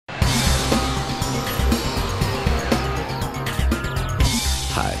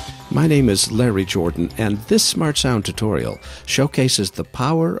My name is Larry Jordan, and this SmartSound tutorial showcases the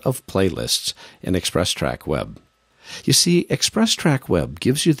power of playlists in ExpressTrack Web. You see, ExpressTrack Web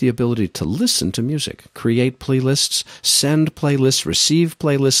gives you the ability to listen to music, create playlists, send playlists, receive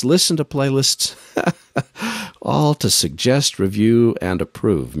playlists, listen to playlists, all to suggest, review, and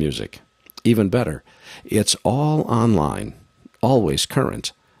approve music. Even better, it's all online, always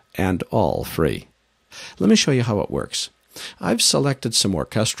current, and all free. Let me show you how it works. I've selected some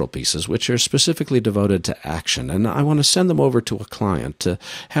orchestral pieces which are specifically devoted to action, and I want to send them over to a client to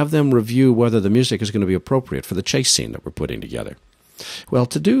have them review whether the music is going to be appropriate for the chase scene that we're putting together. Well,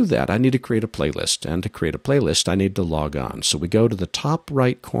 to do that, I need to create a playlist, and to create a playlist, I need to log on. So we go to the top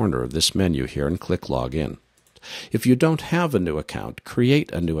right corner of this menu here and click Log In. If you don't have a new account,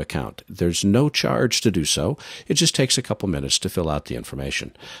 create a new account. There's no charge to do so. It just takes a couple minutes to fill out the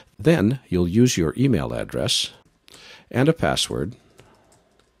information. Then you'll use your email address and a password.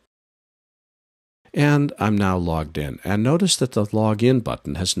 And I'm now logged in. And notice that the Login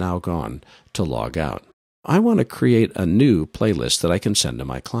button has now gone to Log Out. I want to create a new playlist that I can send to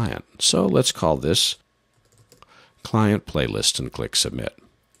my client. So let's call this Client Playlist and click Submit.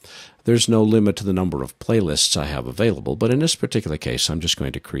 There's no limit to the number of playlists I have available, but in this particular case, I'm just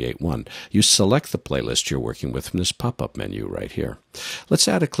going to create one. You select the playlist you're working with from this pop-up menu right here. Let's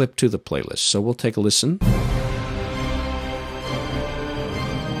add a clip to the playlist. So we'll take a listen.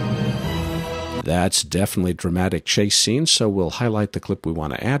 That's definitely dramatic chase scene, so we'll highlight the clip we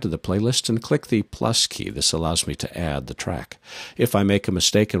want to add to the playlist and click the plus key. This allows me to add the track. If I make a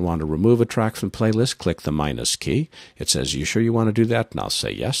mistake and want to remove a track from the playlist, click the minus key. It says, "You sure you want to do that?" And I'll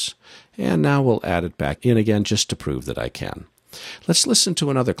say yes. And now we'll add it back in again just to prove that I can. Let's listen to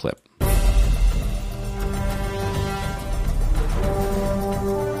another clip.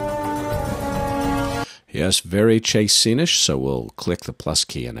 Yes, very chase scenish, so we'll click the plus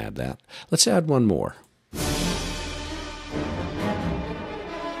key and add that. Let's add one more.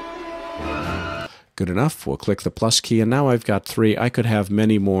 Good enough. We'll click the plus key, and now I've got 3. I could have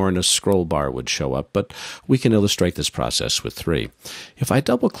many more, and a scroll bar would show up, but we can illustrate this process with 3. If I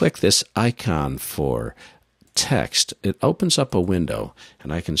double-click this icon for text, it opens up a window,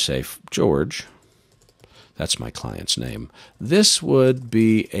 and I can say, George, that's my client's name, this would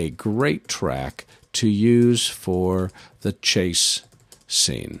be a great track to use for the chase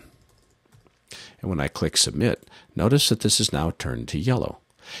scene. And when I click Submit, notice that this is now turned to yellow.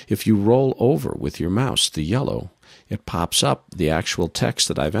 If you roll over with your mouse the yellow, it pops up the actual text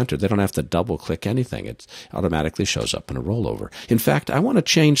that I've entered. They don't have to double-click anything. It automatically shows up in a rollover. In fact, I want to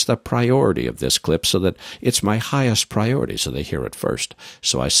change the priority of this clip so that it's my highest priority, so they hear it first.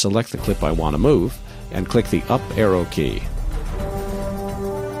 So I select the clip I want to move and click the up arrow key.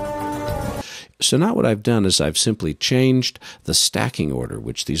 So now what I've done is I've simply changed the stacking order,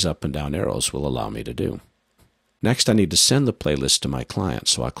 which these up and down arrows will allow me to do. Next, I need to send the playlist to my client.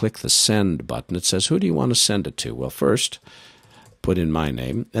 So I'll click the Send button. It says, who do you want to send it to? Well, first, put in my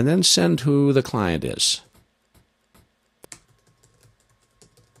name, and then send who the client is.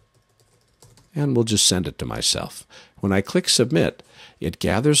 And we'll just send it to myself. When I click Submit, it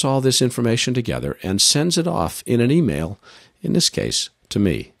gathers all this information together and sends it off in an email, in this case, to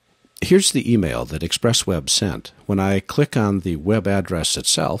me. Here's the email that ExpressWeb sent. When I click on the web address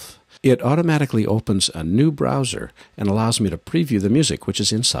itself, it automatically opens a new browser and allows me to preview the music which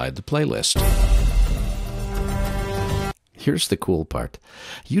is inside the playlist. Here's the cool part.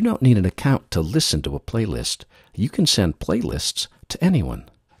 You don't need an account to listen to a playlist. You can send playlists to anyone.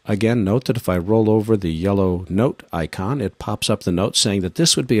 Again, note that if I roll over the yellow note icon, it pops up the note saying that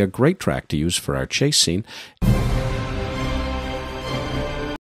this would be a great track to use for our chase scene.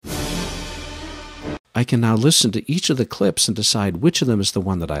 I can now listen to each of the clips and decide which of them is the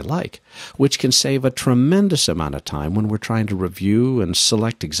one that I like, which can save a tremendous amount of time when we're trying to review and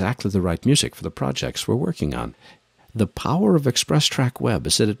select exactly the right music for the projects we're working on. The power of ExpressTrack Web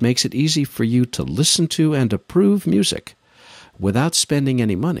is that it makes it easy for you to listen to and approve music without spending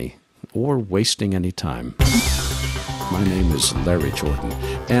any money or wasting any time. My name is Larry Jordan,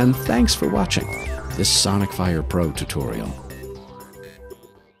 and thanks for watching this Sonic Fire Pro tutorial.